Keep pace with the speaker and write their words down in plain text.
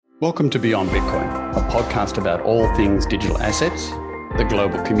Welcome to Beyond Bitcoin, a podcast about all things digital assets, the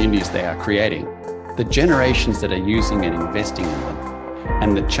global communities they are creating, the generations that are using and investing in them,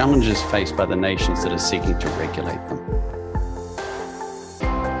 and the challenges faced by the nations that are seeking to regulate them.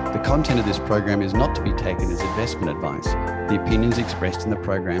 The content of this program is not to be taken as investment advice. The opinions expressed in the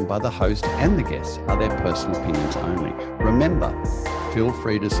program by the host and the guests are their personal opinions only. Remember, feel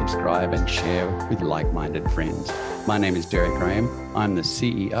free to subscribe and share with like-minded friends. My name is Derek Graham. I'm the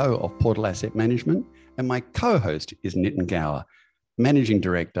CEO of Portal Asset Management, and my co-host is Nitin Gower, Managing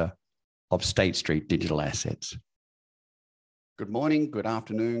Director of State Street Digital Assets. Good morning, good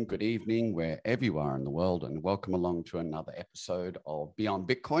afternoon, good evening, wherever you are in the world, and welcome along to another episode of Beyond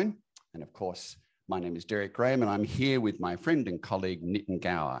Bitcoin. And of course, my name is Derek Graham, and I'm here with my friend and colleague, Nitin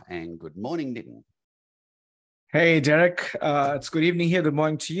Gower. And good morning, Nitin. Hey, Derek. It's good evening here. Good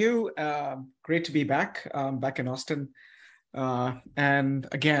morning to you. Great to be back in Austin. And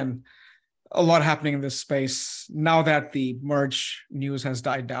again, a lot happening in this space. Now that the merge news has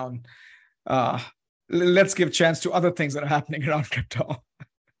died down, let's give chance to other things that are happening around crypto.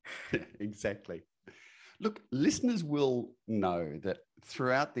 Exactly. Look, listeners will know that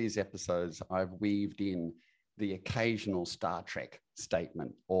throughout these episodes, I've weaved in the occasional Star Trek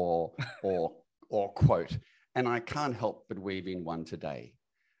statement or quote. And I can't help but weave in one today,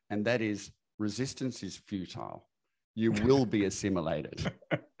 and that is resistance is futile. You will be assimilated.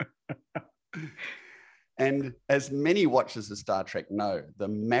 And as many watchers of Star Trek know, the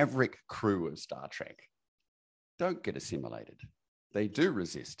maverick crew of Star Trek don't get assimilated. They do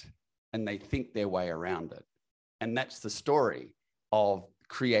resist, and they think their way around it. And that's the story of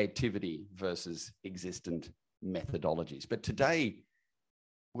creativity versus existent methodologies. But today,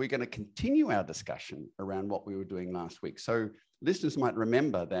 we're going to continue our discussion around what we were doing last week. So listeners might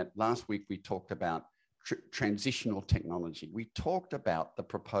remember that last week we talked about transitional technology. We talked about the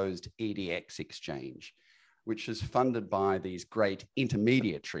proposed EDX exchange, which is funded by these great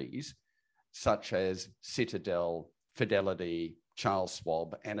intermediaries such as Citadel, Fidelity, Charles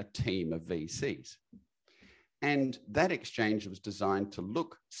Schwab, and a team of VCs. And that exchange was designed to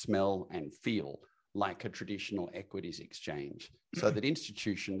look, smell, and feel like a traditional equities exchange so that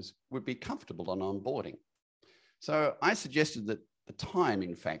institutions would be comfortable on onboarding. So I suggested that at the time,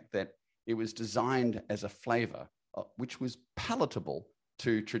 in fact, that it was designed as a flavor which was palatable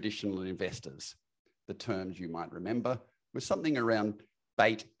to traditional investors. The terms you might remember was something around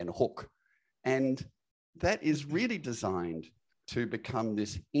bait and hook. And that is really designed to become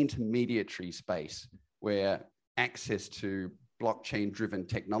this intermediary space where access to blockchain-driven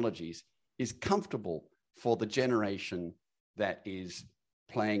technologies is comfortable for the generation that is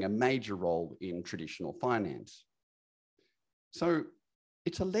playing a major role in traditional finance. So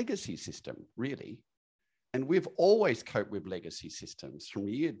it's a legacy system, really. And we've always coped with legacy systems. From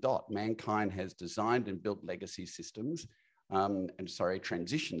year dot, mankind has designed and built legacy systems,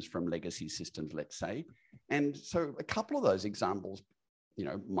 transitions from legacy systems, let's say. And so a couple of those examples,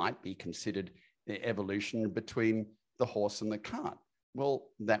 might be considered the evolution between the horse and the cart. Well,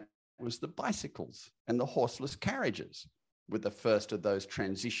 that was the bicycles and the horseless carriages with the first of those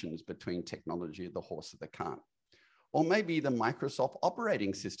transitions between technology of the horse and the cart. Or maybe the Microsoft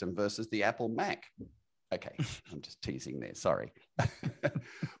operating system versus the Apple Mac. Okay, I'm just teasing there, sorry.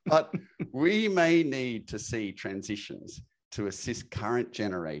 But we may need to see transitions to assist current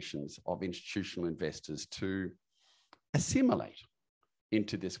generations of institutional investors to assimilate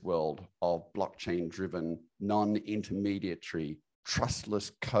into this world of blockchain-driven, non-intermediary,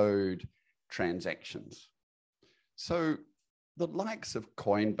 trustless code transactions. So the likes of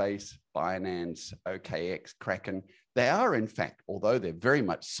Coinbase, Binance, OKX, Kraken, they are in fact, although they're very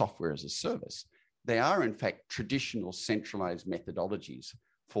much software as a service, they are in fact traditional centralized methodologies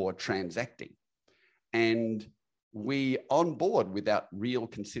for transacting. And we onboard without real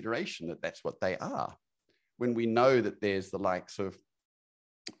consideration that that's what they are. When we know that there's the likes of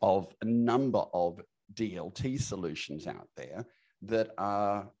a number of DLT solutions out there that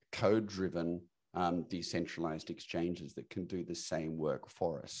are code-driven, decentralized exchanges that can do the same work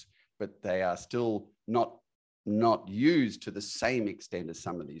for us, but they are still not used to the same extent as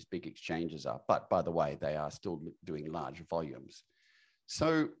some of these big exchanges are. But by the way, they are still doing large volumes.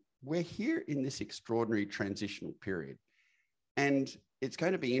 So we're here in this extraordinary transitional period. And it's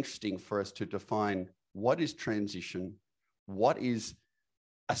going to be interesting for us to define what is transition, what is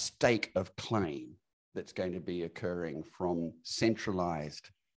a stake of claim that's going to be occurring from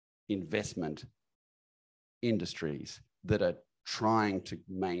centralized investment industries that are trying to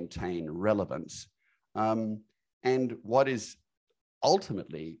maintain relevance, and what is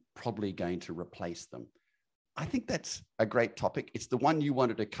ultimately probably going to replace them. I think that's a great topic. It's the one you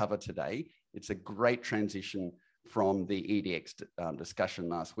wanted to cover today. It's a great transition from the EDX discussion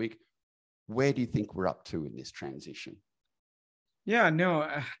last week. Where do you think we're up to in this transition? Yeah, no,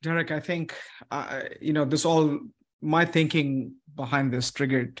 Derek, I think, my thinking behind this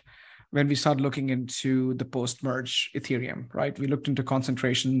triggered when we started looking into the post-merge Ethereum, right? We looked into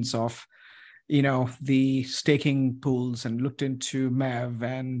concentrations of, the staking pools and looked into MEV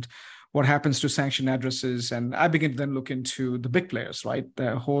and what happens to sanctioned addresses. And I began to then look into the big players, right?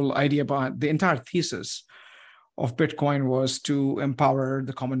 The whole idea behind the entire thesis of Bitcoin was to empower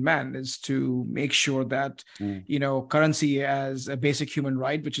the common man, is to make sure that, currency as a basic human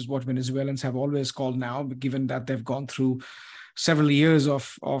right, which is what Venezuelans have always called now, given that they've gone through several years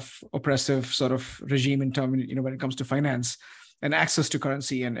of oppressive sort of regime in terms, when it comes to finance and access to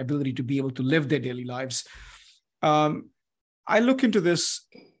currency and ability to be able to live their daily lives. I look into this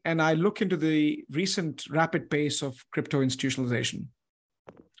and I look into the recent rapid pace of crypto institutionalization.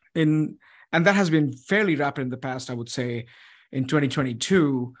 And that has been fairly rapid in the past, I would say, in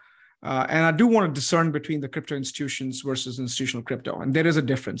 2022. And I do want to discern between the crypto institutions versus institutional crypto. And there is a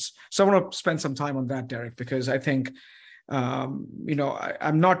difference. So I want to spend some time on that, Derek, because I think, I'm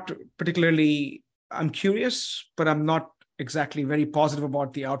not particularly, I'm curious, but I'm not exactly very positive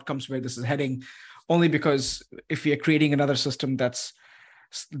about the outcomes where this is heading, only because if we are creating another system that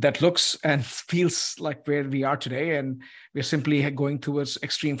looks and feels like where we are today, and we're simply going towards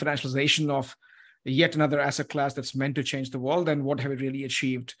extreme financialization of yet another asset class that's meant to change the world, then what have we really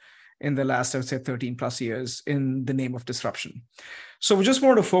achieved in the last, I would say, 13 plus years in the name of disruption? So we just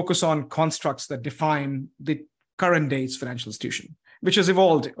want to focus on constructs that define the current day's financial institution, which has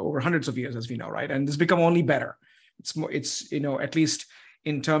evolved over hundreds of years, as we know, right? And it's become only better. It's at least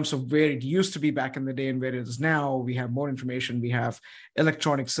in terms of where it used to be back in the day and where it is now, we have more information, we have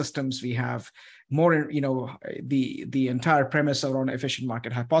electronic systems, we have more, the entire premise around efficient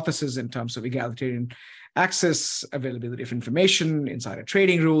market hypothesis in terms of egalitarian access, availability of information, insider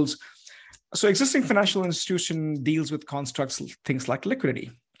trading rules. So existing financial institution deals with constructs, things like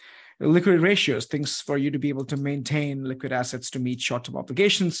liquidity ratios, things for you to be able to maintain liquid assets to meet short-term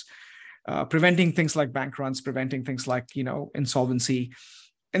obligations, preventing things like bank runs, preventing things like, insolvency.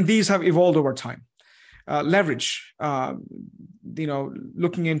 And these have evolved over time. Leverage,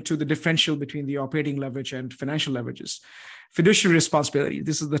 looking into the differential between the operating leverage and financial leverages. Fiduciary responsibility.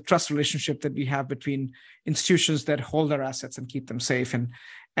 This is the trust relationship that we have between institutions that hold our assets and keep them safe,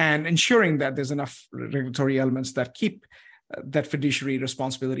 and ensuring that there's enough regulatory elements that keep that fiduciary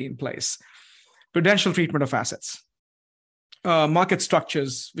responsibility in place. Prudential treatment of assets. Market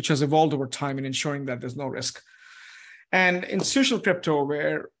structures, which has evolved over time in ensuring that there's no risk. And institutional crypto,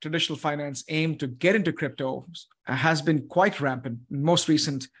 where traditional finance aimed to get into crypto, has been quite rampant. Most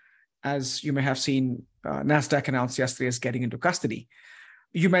recent, as you may have seen, NASDAQ announced yesterday, is getting into custody.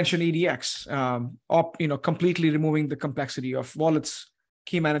 You mentioned EDX, completely removing the complexity of wallets,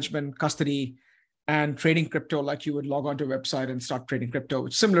 key management, custody, and trading crypto like you would log onto a website and start trading crypto.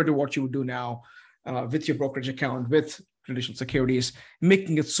 It's similar to what you would do now with your brokerage account, with traditional securities,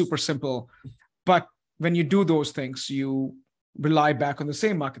 making it super simple. But when you do those things, you rely back on the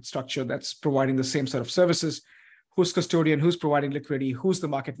same market structure that's providing the same set of services. Who's custodian, who's providing liquidity, who's the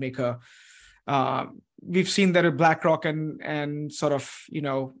market maker. We've seen that at BlackRock and sort of,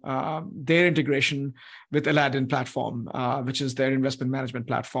 their integration with Aladdin platform, which is their investment management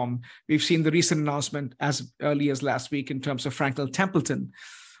platform. We've seen the recent announcement as early as last week in terms of Franklin Templeton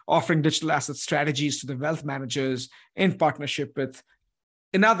offering digital asset strategies to the wealth managers in partnership with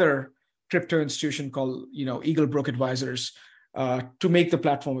another crypto institution called, Eaglebrook Advisors, to make the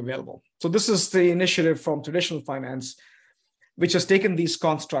platform available. So this is the initiative from traditional finance, which has taken these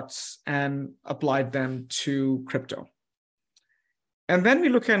constructs and applied them to crypto. And then we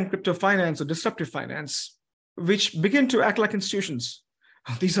look at crypto finance or disruptive finance, which begin to act like institutions.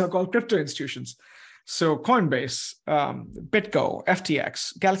 These are called crypto institutions. So Coinbase, BitGo,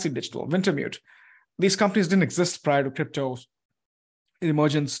 FTX, Galaxy Digital, Wintermute, these companies didn't exist prior to crypto's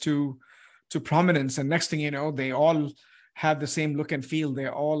emergence to prominence. And next thing you know, they all have the same look and feel. They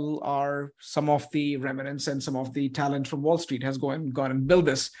all are some of the remnants and some of the talent from Wall Street has gone and built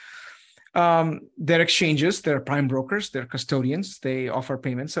this. They're exchanges, they're prime brokers, they're custodians, they offer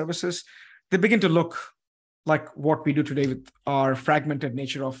payment services. They begin to look like what we do today with our fragmented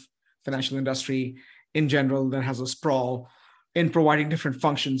nature of financial industry in general that has a sprawl in providing different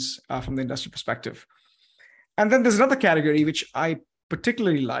functions from the industry perspective. And then there's another category which I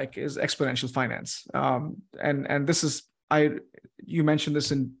particularly like is exponential finance. And this is, you mentioned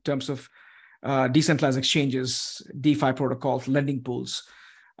this in terms of decentralized exchanges, DeFi protocols, lending pools,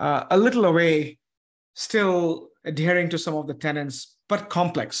 a little away still adhering to some of the tenets, but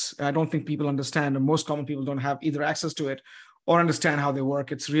complex. I don't think people understand, and most common people don't have either access to it or understand how they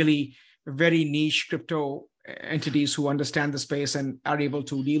work. It's really very niche crypto entities who understand the space and are able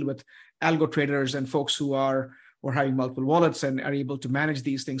to deal with algo traders and folks who are having multiple wallets and are able to manage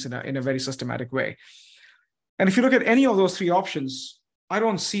these things in a very systematic way. And if you look at any of those three options, I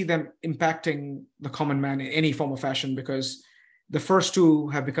don't see them impacting the common man in any form or fashion, because the first two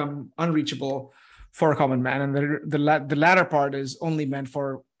have become unreachable for a common man, and the latter part is only meant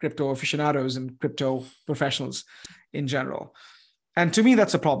for crypto aficionados and crypto professionals in general. And to me,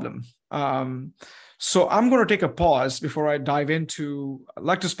 that's a problem. So I'm going to take a pause before I dive into. I'd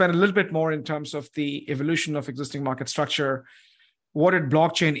like to spend a little bit more in terms of the evolution of existing market structure. What did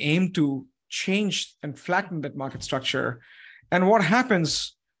blockchain aim to change and flatten that market structure? And what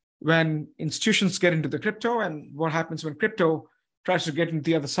happens when institutions get into the crypto, and what happens when crypto tries to get into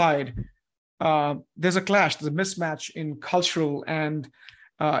the other side? There's a clash, there's a mismatch in cultural and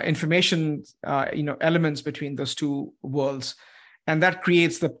information elements between those two worlds. And that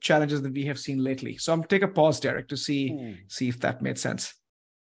creates the challenges that we have seen lately. So I'm going to take a pause, Derek, to see if that made sense.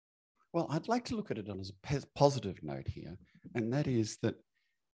 Well, I'd like to look at it on a positive note here. And that is that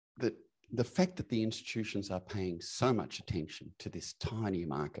the fact that the institutions are paying so much attention to this tiny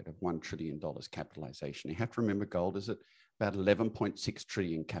market of $1 trillion capitalization. You have to remember gold is at about 11.6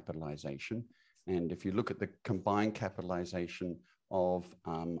 trillion capitalization. And if you look at the combined capitalization of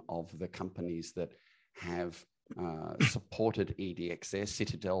the companies that have supported EDXS,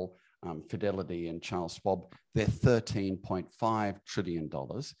 Citadel, Fidelity, and Charles Schwab, they're $13.5 trillion.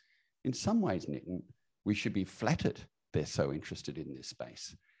 In some ways, Nitin, we should be flattered they're so interested in this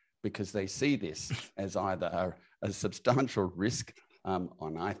space, because they see this as either a substantial risk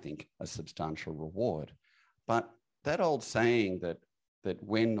and I think a substantial reward. But that old saying that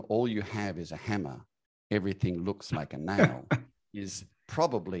when all you have is a hammer, everything looks like a nail is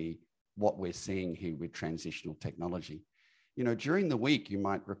probably what we're seeing here with transitional technology. You know, during the week, you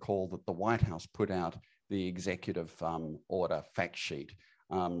might recall that the White House put out the executive order fact sheet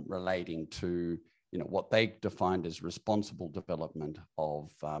relating to, you know, what they defined as responsible development of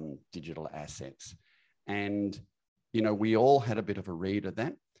digital assets. And, you know, we all had a bit of a read of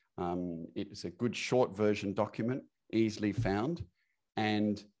that. It was a good short version document, easily found.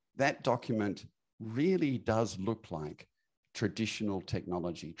 And that document really does look like traditional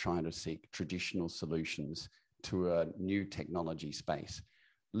technology trying to seek traditional solutions to a new technology space.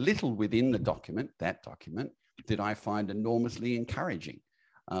 Little within the document, that document, did I find enormously encouraging.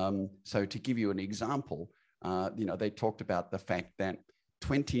 So to give you an example, you know, they talked about the fact that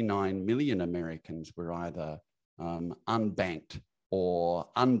 29 million Americans were either unbanked or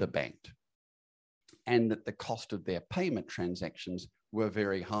underbanked, and that the cost of their payment transactions were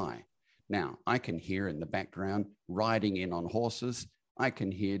very high. Now, I can hear in the background riding in on horses. I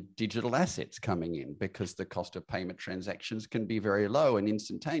can hear digital assets coming in because the cost of payment transactions can be very low and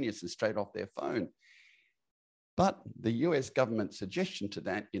instantaneous and straight off their phone. But the US government suggestion to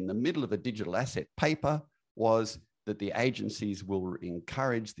that in the middle of a digital asset paper was that the agencies will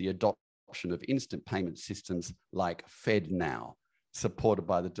encourage the adoption of instant payment systems like FedNow, supported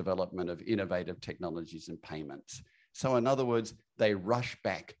by the development of innovative technologies and payments. So in other words, they rush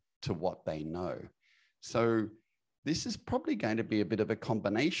back to what they know. So this is probably going to be a bit of a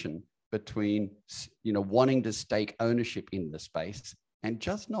combination between, you know, wanting to stake ownership in the space and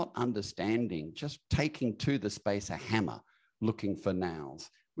just not understanding, just taking to the space a hammer, looking for nails.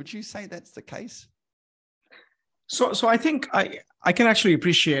 Would you say that's the case? So I think I can actually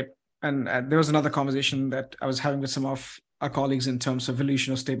appreciate, and there was another conversation that I was having with some of our colleagues in terms of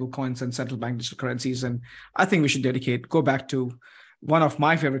evolution of stable coins and central bank digital currencies. And I think we should go back to one of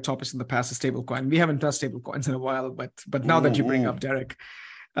my favorite topics in the past, is stablecoin. We haven't touched stablecoins in a while, but now that you bring up, Derek,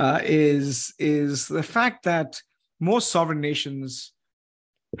 is the fact that most sovereign nations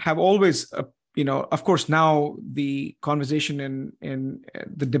have always, you know, of course, now the conversation in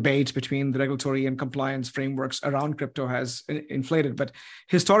the debate between the regulatory and compliance frameworks around crypto has inflated. But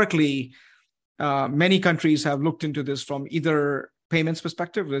historically, many countries have looked into this from either payments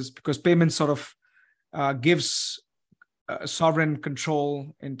perspective, because payments sort of gives sovereign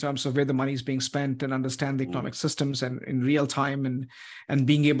control in terms of where the money is being spent and understand the economic systems and in real time, and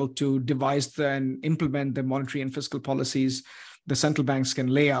being able to devise and implement the monetary and fiscal policies the central banks can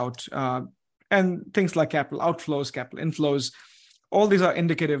lay out, and things like capital outflows, capital inflows. All these are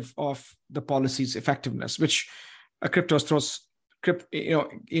indicative of the policy's effectiveness, which emergence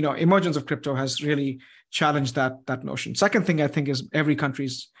of crypto has really challenged that notion. Second thing I think is every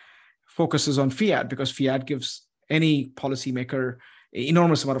country's focus is on fiat, because fiat gives any policymaker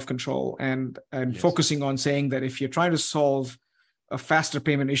enormous amount of control, and Yes. focusing on saying that if you're trying to solve a faster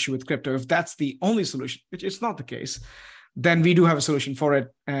payment issue with crypto, if that's the only solution, which is not the case, then we do have a solution for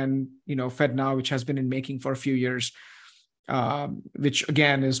it. And FedNow, which has been in making for a few years, which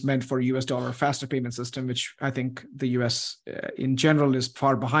again is meant for US dollar faster payment system, which I think the US in general is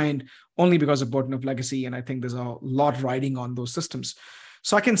far behind, only because of burden of legacy. And I think there's a lot riding on those systems.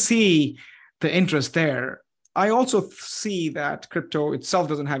 So I can see the interest there. I also see that crypto itself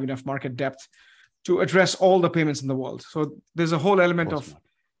doesn't have enough market depth to address all the payments in the world. So there's a whole element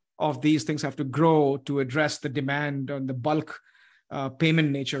of these things have to grow to address the demand on the bulk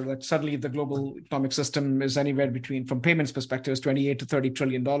payment nature, that suddenly the global economic system is anywhere between, from payments perspective, is 28 to $30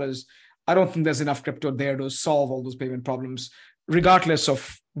 trillion. I don't think there's enough crypto there to solve all those payment problems, regardless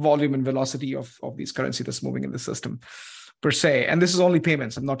of volume and velocity of these currency that's moving in the system per se. And this is only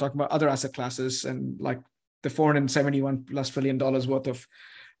payments. I'm not talking about other asset classes and like the $471+ trillion worth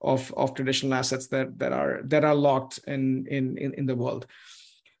of traditional assets that are locked in the world.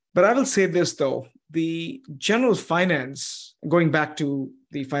 But I will say this though, the general finance, going back to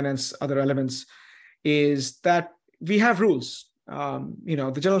the finance, other elements, is that we have rules.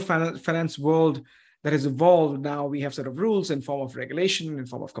 The general finance world that has evolved now, we have set of rules in form of regulation, in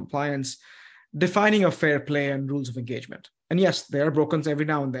form of compliance, defining a fair play and rules of engagement. And yes, there are broken every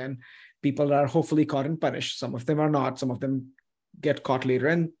now and then. People are hopefully caught and punished. Some of them are not. Some of them get caught later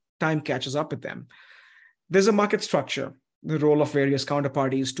and time catches up with them. There's a market structure, the role of various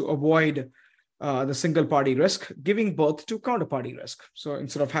counterparties to avoid the single party risk, giving birth to counterparty risk. So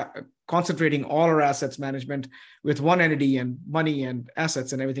instead of concentrating all our assets management with one entity and money and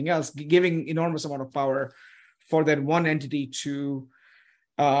assets and everything else, giving enormous amount of power for that one entity to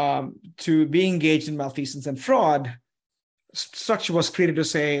be engaged in malfeasance and fraud, structure was created to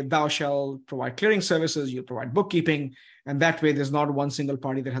say, thou shalt provide clearing services, you provide bookkeeping, and that way there's not one single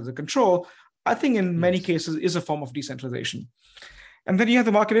party that has the control. I think in many cases is a form of decentralization. And then you have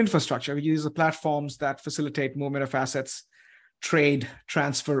the market infrastructure. We use the platforms that facilitate movement of assets, trade,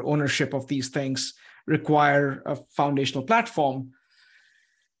 transfer, ownership of these things, require a foundational platform.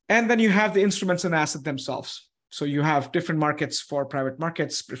 And then you have the instruments and assets themselves. So you have different markets for private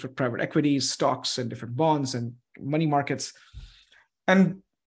markets, different private equities, stocks, and different bonds and money markets. And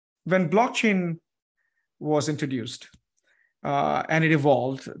when blockchain was introduced and it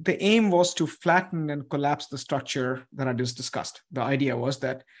evolved, the aim was to flatten and collapse the structure that I just discussed. The idea was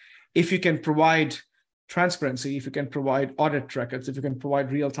that if you can provide transparency, if you can provide audit records, if you can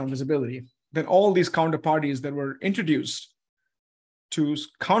provide real-time visibility, then all these counterparties that were introduced to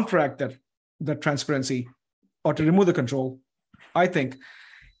counteract that transparency or to remove the control, I think,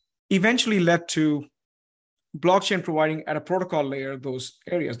 eventually led to blockchain providing at a protocol layer those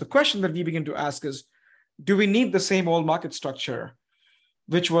areas. The question that we begin to ask is, do we need the same old market structure,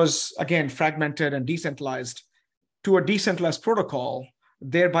 which was, again, fragmented and decentralized, to a decentralized protocol,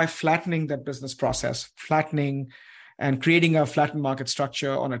 thereby flattening that business process, flattening and creating a flattened market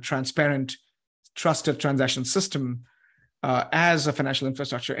structure on a transparent, trusted transaction system as a financial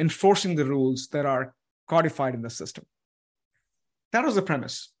infrastructure, enforcing the rules that are codified in the system? That was the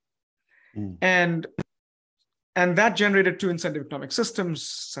premise. And that generated two incentive economic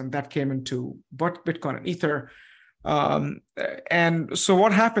systems, and that came into Bitcoin and Ether. And so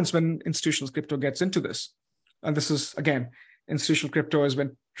what happens when institutional crypto gets into this? And this is, again, institutional crypto is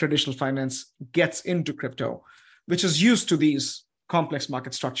when traditional finance gets into crypto, which is used to these complex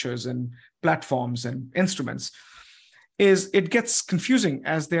market structures and platforms and instruments, is it gets confusing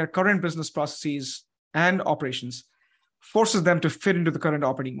as their current business processes and operations forces them to fit into the current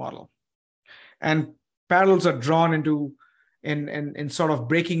operating model. And parallels are drawn into in sort of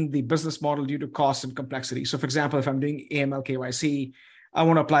breaking the business model due to cost and complexity. So for example, if I'm doing AML KYC, I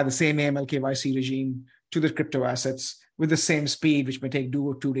want to apply the same AML KYC regime to the crypto assets with the same speed, which may take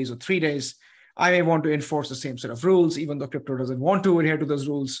 2 days or 3 days. I may want to enforce the same set of rules, even though crypto doesn't want to adhere to those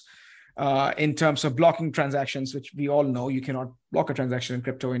rules. In terms of blocking transactions, which we all know you cannot block a transaction in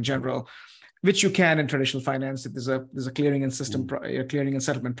crypto in general, which you can in traditional finance. There's a clearing and system, clearing and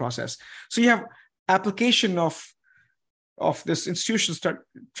settlement process. So you have application of this institution start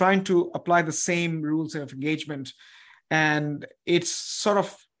trying to apply the same rules of engagement, and it's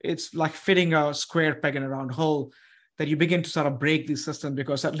like fitting a square peg in a round hole, that you begin to sort of break the system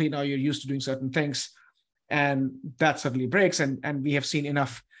because suddenly now you're used to doing certain things, and that suddenly breaks. And we have seen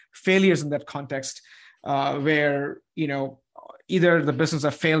enough failures in that context where either the business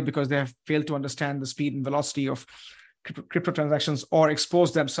have failed because they have failed to understand the speed and velocity of crypto transactions, or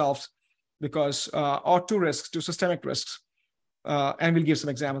expose themselves because or to systemic risks. And we'll give some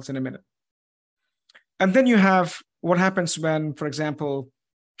examples in a minute. And then you have what happens when, for example,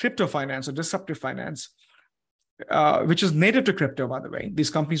 crypto finance or disruptive finance, which is native to crypto, by the way, these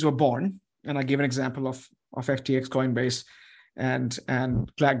companies were born, and I gave an example of FTX, Coinbase,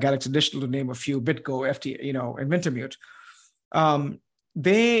 and Galaxy Digital, to name a few, BitGo, and Wintermute.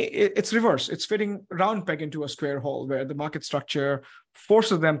 It's reverse. It's fitting round peg into a square hole, where the market structure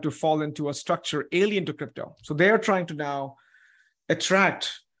forces them to fall into a structure alien to crypto. So they are trying to now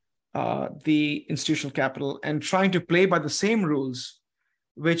attract the institutional capital and trying to play by the same rules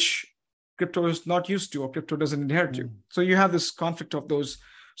which crypto is not used to, or crypto doesn't inherit to. So you have this conflict of those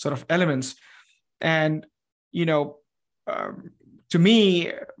sort of elements. And, to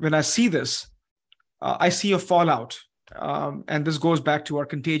me, when I see this, I see a fallout. And this goes back to our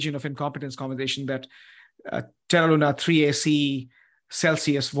contagion of incompetence conversation, that Terra Luna, 3AC,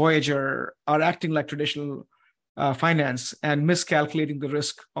 Celsius, Voyager are acting like traditional finance and miscalculating the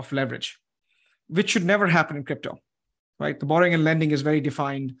risk of leverage, which should never happen in crypto, right? The borrowing and lending is very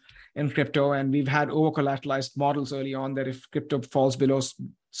defined in crypto, and we've had over-collateralized models early on that if crypto falls below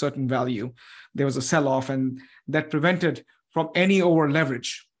certain value, there was a sell-off, and that prevented from any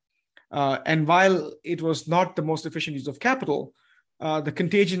over-leverage. And while it was not the most efficient use of capital, the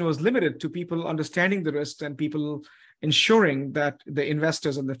contagion was limited to people understanding the risks and people ensuring that the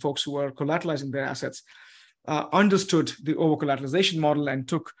investors and the folks who were collateralizing their assets understood the over-collateralization model and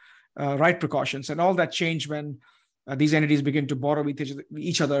took right precautions. And all that changed when these entities begin to borrow with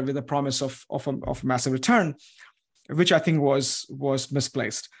each other with a promise of massive return, which I think was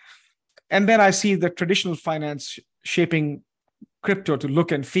misplaced. And then I see the traditional finance shaping crypto to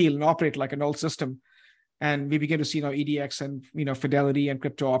look and feel and operate like an old system. And we begin to see now EDX and Fidelity and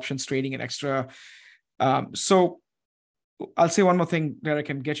crypto options trading and extra. So I'll say one more thing, Derek,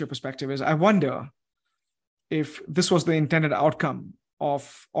 and get your perspective, is I wonder if this was the intended outcome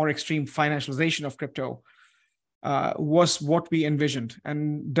of our extreme financialization of crypto, was what we envisioned.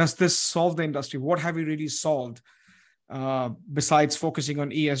 And does this solve the industry? What have we really solved? Besides focusing on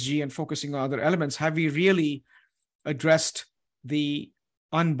ESG and focusing on other elements, have we really addressed the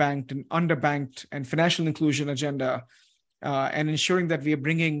unbanked and underbanked and financial inclusion agenda, and ensuring that we are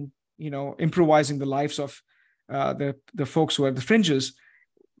bringing, improvising the lives of the folks who are the fringes?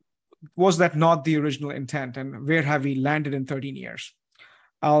 Was that not the original intent? And where have we landed in 13 years?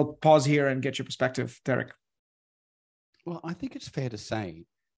 I'll pause here and get your perspective, Derek. Well, I think it's fair to say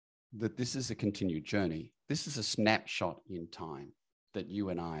that this is a continued journey. This is a snapshot in time that you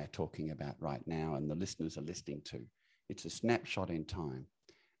and I are talking about right now, and the listeners are listening to. It's a snapshot in time.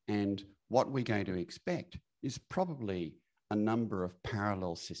 And what we're going to expect is probably a number of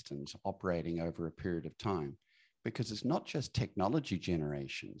parallel systems operating over a period of time, because it's not just technology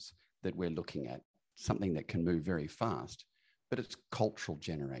generations that we're looking at, something that can move very fast, but it's cultural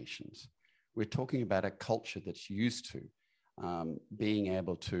generations. We're talking about a culture that's used to being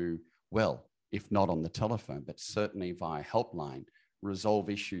able to, well, if not on the telephone, but certainly via helpline, resolve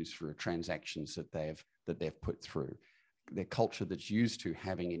issues through transactions that they've put through. Their culture that's used to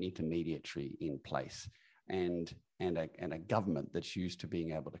having an intermediary in place and a government that's used to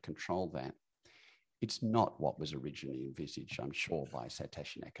being able to control that. It's not what was originally envisaged, I'm sure, by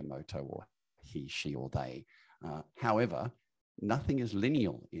Satoshi Nakamoto or he, she, or they. However, nothing is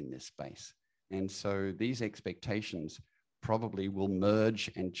linear in this space. And so these expectations probably will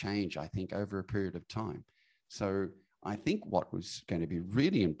merge and change, I think, over a period of time. So I think what was going to be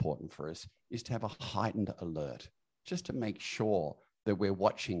really important for us is to have a heightened alert, just to make sure that we're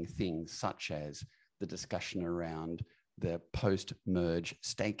watching things such as the discussion around the post-merge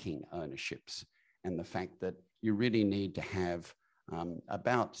staking ownerships, and the fact that you really need to have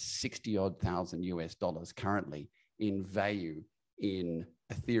about 60-odd thousand US dollars currently in value in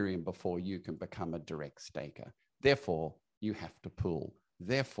Ethereum before you can become a direct staker. Therefore, you have to pool.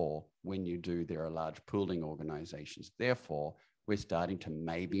 Therefore, when you do, there are large pooling organizations. Therefore, we're starting to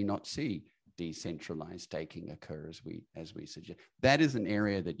maybe not see decentralized staking occur as we suggest. That is an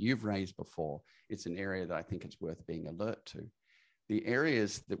area that you've raised before. It's an area that I think it's worth being alert to. The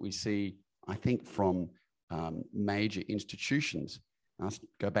areas that we see, I think, from major institutions, I'll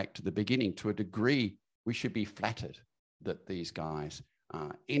go back to the beginning, to a degree, we should be flattered that these guys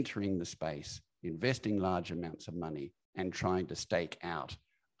are entering the space, investing large amounts of money and trying to stake out,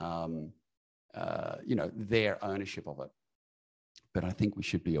 their ownership of it. But I think we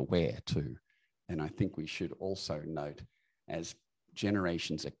should be aware too. And I think we should also note, as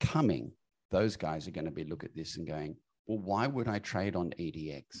generations are coming, those guys are going to be looking at this and going, well, why would I trade on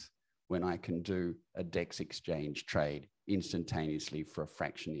EDX when I can do a DEX exchange trade instantaneously for a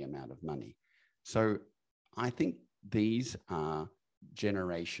fraction of the amount of money? So I think these are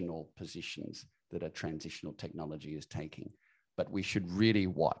generational positions that a transitional technology is taking. But we should really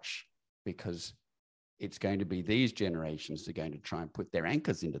watch, because it's going to be these generations that are going to try and put their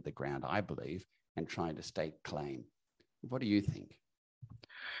anchors into the ground, I believe, and trying to stake claim. What do you think?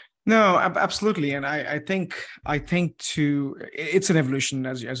 No, absolutely, and I think it's an evolution,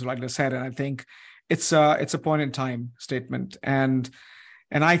 as you rightly said, and I think it's a point in time statement, and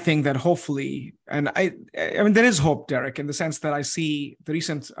I think that hopefully, and I mean there is hope, Derek, in the sense that I see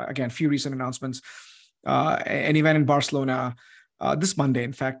the few recent announcements, an event in Barcelona. This Monday,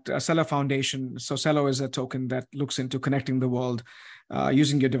 in fact, Celo Foundation. So Celo is a token that looks into connecting the world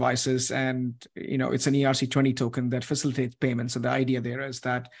using your devices, and it's an ERC20 token that facilitates payments. So the idea there is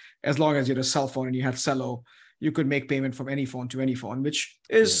that as long as you had a cell phone and you had Celo, you could make payment from any phone to any phone, which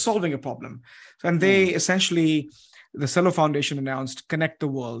is solving a problem. And they essentially, the Celo Foundation announced Connect the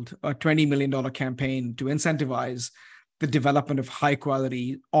World, a $20 million campaign to incentivize the development of high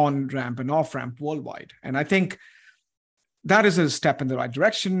quality on-ramp and off-ramp worldwide. And I think that is a step in the right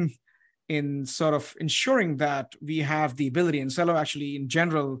direction in sort of ensuring that we have the ability, and Celo actually in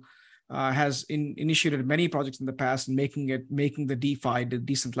general has initiated many projects in the past and making the DeFi, the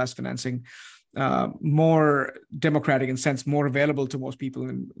decentralized financing, more democratic in sense, more available to most people,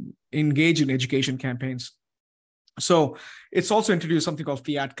 and engage in education campaigns. So it's also introduced something called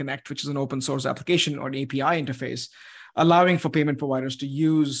Fiat Connect, which is an open source application or an API interface, allowing for payment providers to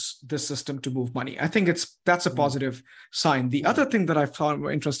use the system to move money. I think that's a positive sign. The other thing that I found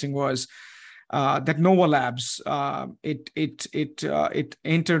interesting was that Nova Labs it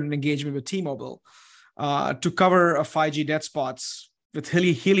entered an engagement with T-Mobile to cover a 5G dead spots with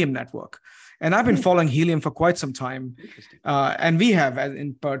Helium network. And I've been following Helium for quite some time, and we have,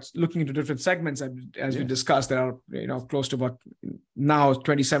 in parts, looking into different segments as we discussed. There are close to about now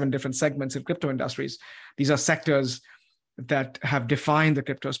 27 different segments in crypto industries. These are sectors that have defined the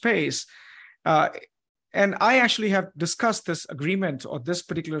crypto space. And I actually have discussed this agreement or this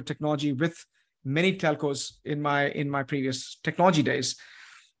particular technology with many telcos in my previous technology days.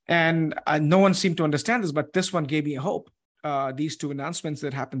 And no one seemed to understand this, but this one gave me hope. These two announcements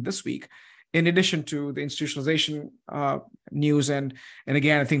that happened this week, in addition to the institutionalization news. And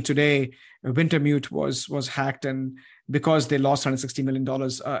again, I think today Wintermute was hacked, and because they lost $160 million,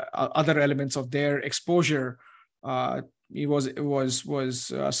 other elements of their exposure it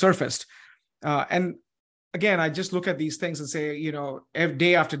was surfaced. And again, I just look at these things and say,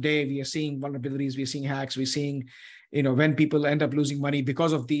 day after day, we are seeing vulnerabilities, we are seeing hacks, we're seeing, when people end up losing money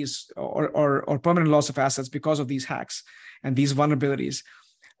because of these, or permanent loss of assets because of these hacks and these vulnerabilities.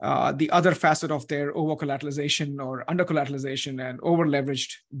 The other facet of their over-collateralization or under-collateralization and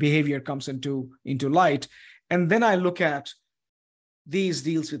over-leveraged behavior comes into light. And then I look at these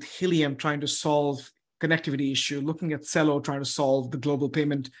deals with Helium trying to solve connectivity issue, looking at Celo trying to solve the global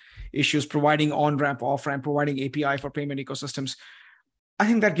payment issues, providing on-ramp, off-ramp, providing API for payment ecosystems. I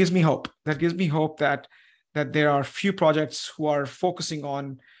think that gives me hope. That gives me hope that there are few projects who are focusing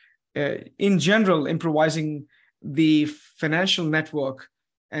on, in general, improvising the financial network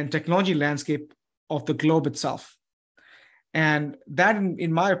and technology landscape of the globe itself. And that,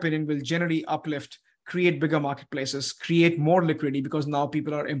 in my opinion, will generally uplift, create bigger marketplaces, create more liquidity, because now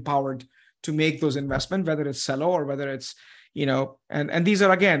people are empowered to make those investments, whether it's Celo or whether it's, and these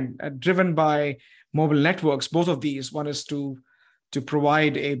are, again, driven by mobile networks. Both of these, one is to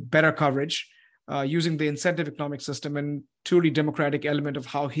provide a better coverage using the incentive economic system and truly democratic element of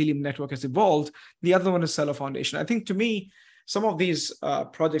how Helium network has evolved. The other one is Celo Foundation. I think, to me, some of these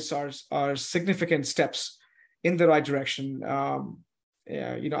projects are significant steps in the right direction.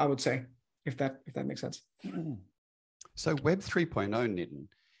 I would say, if that makes sense. So Web 3.0, Nitin,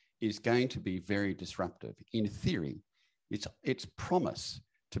 is going to be very disruptive. In theory, its promise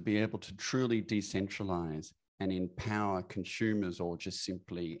to be able to truly decentralize and empower consumers or just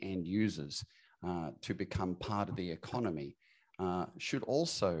simply end users to become part of the economy should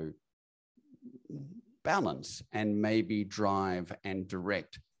also balance and maybe drive and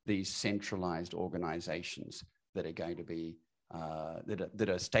direct these centralized organizations that are going to be that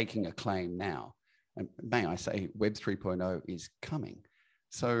are staking a claim now. And may I say, Web 3.0 is coming.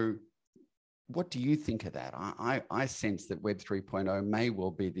 So what do you think of that? I sense that Web 3.0 may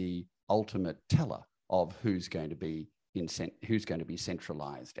well be the ultimate teller of who's going to be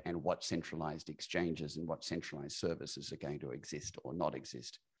centralized, and what centralized exchanges and what centralized services are going to exist or not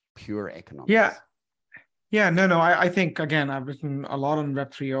exist. Pure economics. No. I think, again, I've written a lot on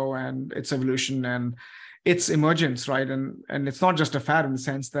Web 3.0 and its evolution and its emergence, right? And it's not just a fad, in the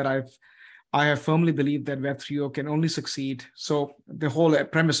sense that I have firmly believed that Web 3.0 can only succeed. So the whole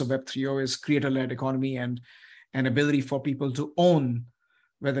premise of Web 3.0 is creator-led economy and an ability for people to own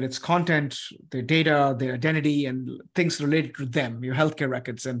whether it's content, their data, their identity, and things related to them, your healthcare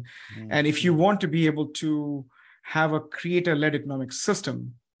records. And if you want to be able to have a creator-led economic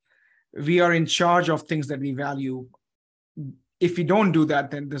system, we are in charge of things that we value. If we don't do that,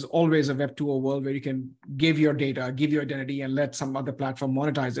 then there's always a Web 2.0 world where you can give your data, give your identity, and let some other platform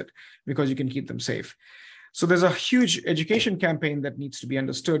monetize it because you can keep them safe. So there's a huge education campaign that needs to be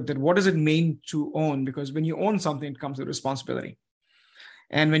understood, that what does it mean to own? Because when you own something, it comes with responsibility.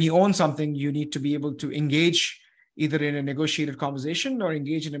 And when you own something, you need to be able to engage either in a negotiated conversation or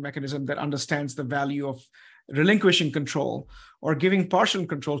engage in a mechanism that understands the value of relinquishing control or giving partial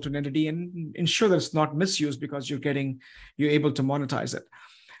control to an entity and ensure that it's not misused because you're able to monetize it.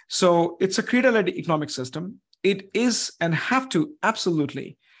 So it's a creator-led economic system. It is and have to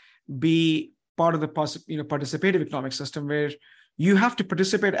absolutely be part of the participative economic system where you have to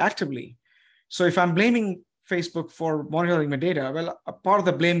participate actively. So if I'm blaming Facebook for monitoring my data, well, a part of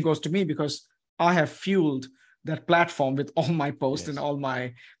the blame goes to me because I have fueled that platform with all my posts and all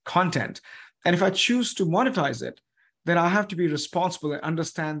my content. And if I choose to monetize it, then I have to be responsible and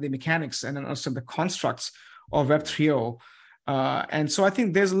understand the mechanics and understand the constructs of Web 3.0. And so I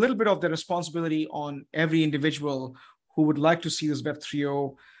think there's a little bit of the responsibility on every individual who would like to see this Web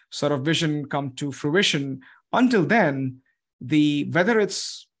 3.0 sort of vision come to fruition. Until then, whether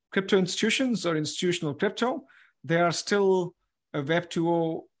it's crypto institutions or institutional crypto, they are still a Web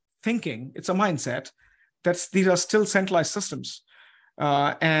 2.0 thinking. It's a mindset. These are still centralized systems.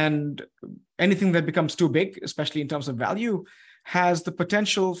 And anything that becomes too big, especially in terms of value, has the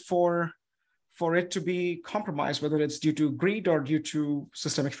potential for it to be compromised, whether it's due to greed or due to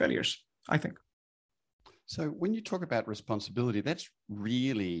systemic failures, I think. So when you talk about responsibility, that's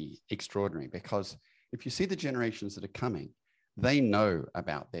really extraordinary, because if you see the generations that are coming, they know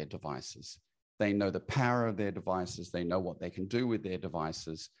about their devices. They know the power of their devices. They know what they can do with their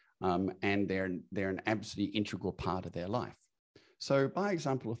devices. And they're an absolutely integral part of their life. So by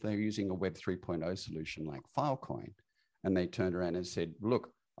example, if they're using a Web 3.0 solution like Filecoin, and they turned around and said, look,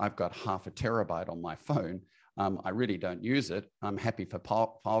 I've got 0.5 terabyte on my phone. I really don't use it. I'm happy for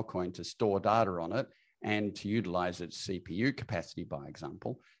Filecoin to store data on it and to utilize its CPU capacity, by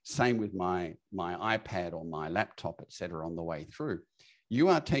example. Same with my iPad or my laptop, et cetera, on the way through. You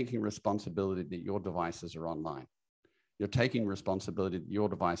are taking responsibility that your devices are online. You're taking responsibility that your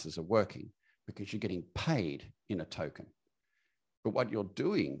devices are working because you're getting paid in a token. But what you're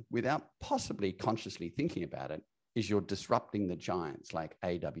doing, without possibly consciously thinking about it, is you're disrupting the giants like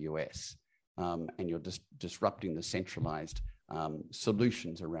AWS, and you're disrupting the centralized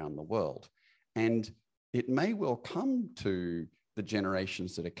solutions around the world. And it may well come to the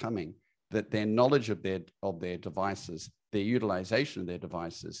generations that are coming that their knowledge of their devices, their utilization of their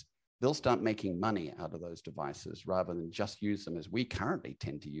devices, they'll start making money out of those devices rather than just use them as we currently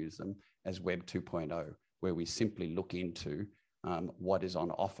tend to use them as Web 2.0, where we simply look into what is on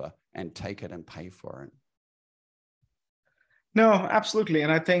offer and take it and pay for it. No, absolutely.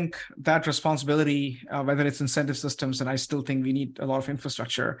 And I think that responsibility, whether it's incentive systems, and I still think we need a lot of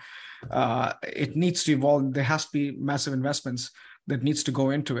infrastructure, it needs to evolve. There has to be massive investments that needs to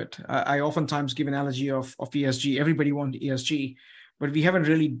go into it. I oftentimes give an analogy of ESG. Everybody wants ESG, but we haven't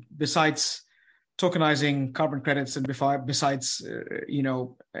really, besides tokenizing carbon credits and besides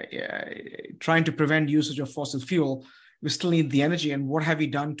trying to prevent usage of fossil fuel, we still need the energy. And what have we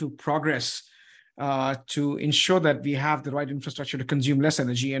done to progress to ensure that we have the right infrastructure to consume less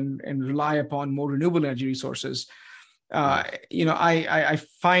energy and rely upon more renewable energy resources? I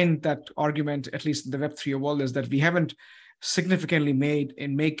find that argument, at least in the Web 3.0 world, is that we haven't significantly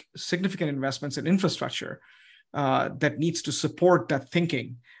make significant investments in infrastructure that needs to support that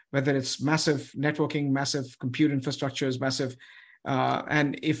thinking, whether it's massive networking, massive compute infrastructures, massive,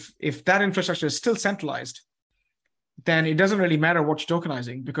 and if that infrastructure is still centralized, then it doesn't really matter what you're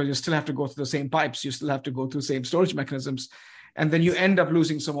tokenizing, because you still have to go through the same pipes, you still have to go through the same storage mechanisms, and then you end up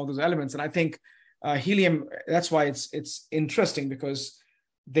losing some of those elements. And I think Helium, that's why it's interesting, because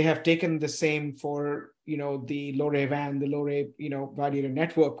they have taken the same for the low-ray WAN, the low-ray validated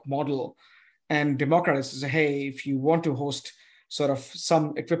network model, and democratized to say, hey, if you want to host sort of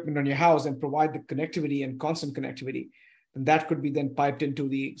some equipment on your house and provide the connectivity and constant connectivity, then that could be then piped into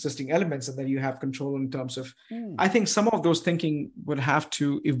the existing elements, and then you have control in terms of, I think some of those thinking would have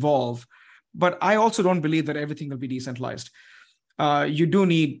to evolve, but I also don't believe that everything will be decentralized. You do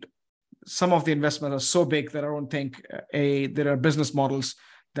need, some of the investments are so big that I don't think there are business models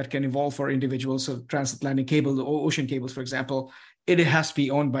that can evolve for individuals. So transatlantic cable, the ocean cables, for example, it has to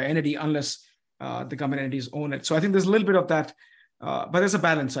be owned by entity unless the government entities own it. So I think there's a little bit of that But there's a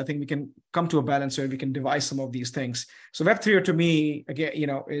balance. I think we can come to a balance where we can devise some of these things. So Web 3.0 to me, again,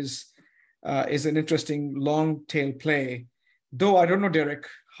 is an interesting long tail play. Though I don't know, Derek,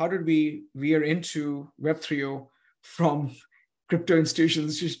 how did we veer into Web 3.0 from crypto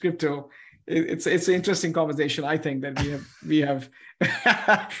institutions to crypto? It's an interesting conversation. I think that we have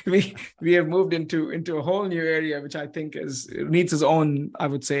we have moved into a whole new area, which I think needs its own, I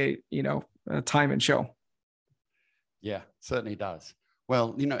would say, time and show. Yeah, certainly does.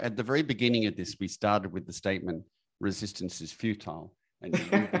 Well, at the very beginning of this, we started with the statement, resistance is futile and you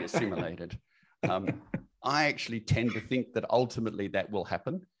will be assimilated. I actually tend to think that ultimately that will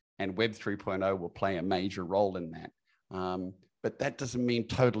happen and Web 3.0 will play a major role in that. But that doesn't mean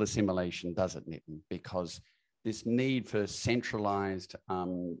total assimilation, does it, Nitin? Because this need for centralized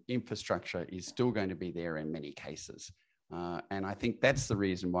infrastructure is still going to be there in many cases. And I think that's the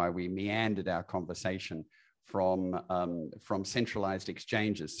reason why we meandered our conversation from centralized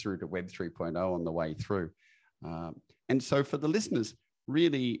exchanges through to Web 3.0 on the way through. And so for the listeners,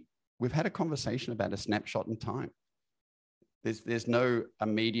 really, we've had a conversation about a snapshot in time. There's no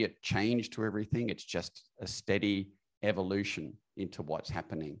immediate change to everything. It's just a steady evolution into what's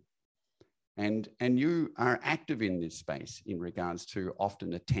happening. And you are active in this space in regards to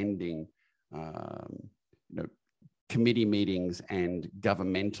often attending committee meetings and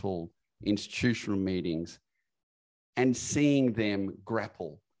governmental institutional meetings and seeing them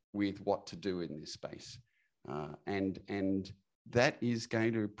grapple with what to do in this space. And that is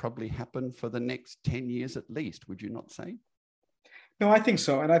going to probably happen for the next 10 years at least, would you not say? No, I think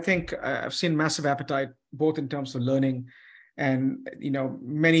so. And I think I've seen massive appetite, both in terms of learning and,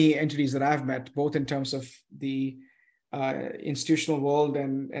 many entities that I've met, both in terms of the institutional world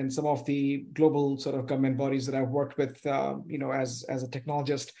and some of the global sort of government bodies that I've worked with, as a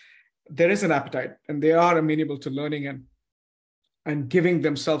technologist. There is an appetite and they are amenable to learning and giving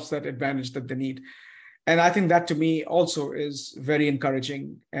themselves that advantage that they need. And I think that to me also is very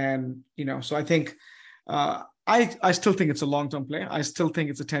encouraging. And, so I think I still think it's a long-term play. I still think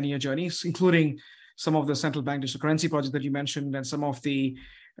it's a 10-year journey, including some of the central bank digital currency projects that you mentioned and some of the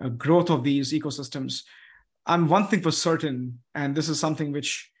growth of these ecosystems. One thing for certain, and this is something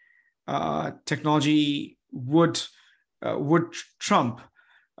which technology would trump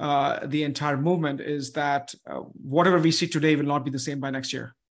the entire movement, is that whatever we see today will not be the same by next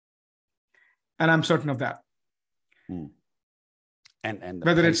year. And I'm certain of that. And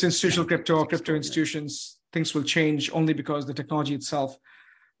whether it's institutional crypto or crypto institutions, things will change only because the technology itself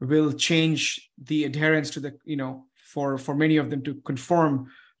will change the adherence to the, for many of them to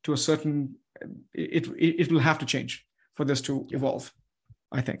conform to a certain, it will have to change for this to evolve,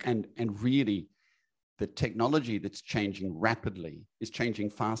 I think. And really, the technology that's changing rapidly is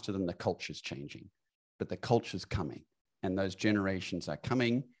changing faster than the culture's changing, but the culture's coming and those generations are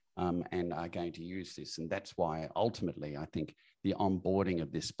coming and are going to use this. And that's why ultimately I think the onboarding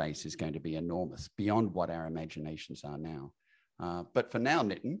of this space is going to be enormous beyond what our imaginations are now. But for now,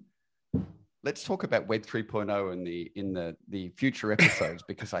 Nitin, let's talk about Web 3.0 in the future episodes,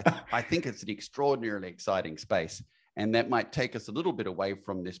 because I think it's an extraordinarily exciting space. And that might take us a little bit away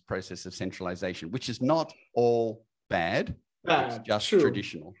from this process of centralization, which is not all bad. It's just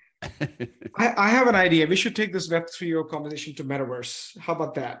traditional. I have an idea. We should take this Web 3.0 conversation to Metaverse. How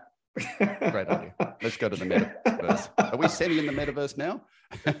about that? Great idea. Let's go to the Metaverse. Are we sitting in the Metaverse now?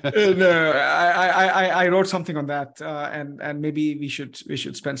 No, I wrote something on that, and maybe we should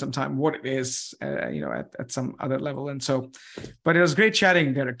spend some time what it is, at some other level. And so, but it was great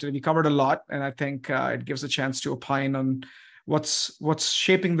chatting, Derek. We covered a lot, and I think it gives a chance to opine on what's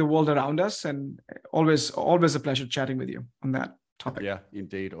shaping the world around us. And always a pleasure chatting with you on that topic. Yeah,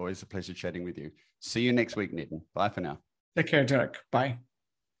 indeed. Always a pleasure chatting with you. See you next week, Nitin. Bye for now. Take care, Derek. Bye.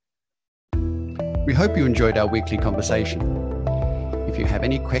 We hope you enjoyed our weekly conversation. If you have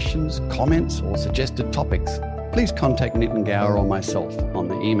any questions, comments, or suggested topics, please contact Nitin Gower or myself on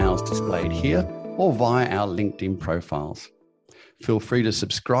the emails displayed here or via our LinkedIn profiles. Feel free to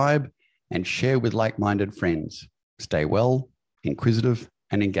subscribe and share with like-minded friends. Stay well, inquisitive,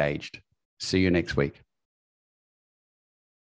 and engaged. See you next week.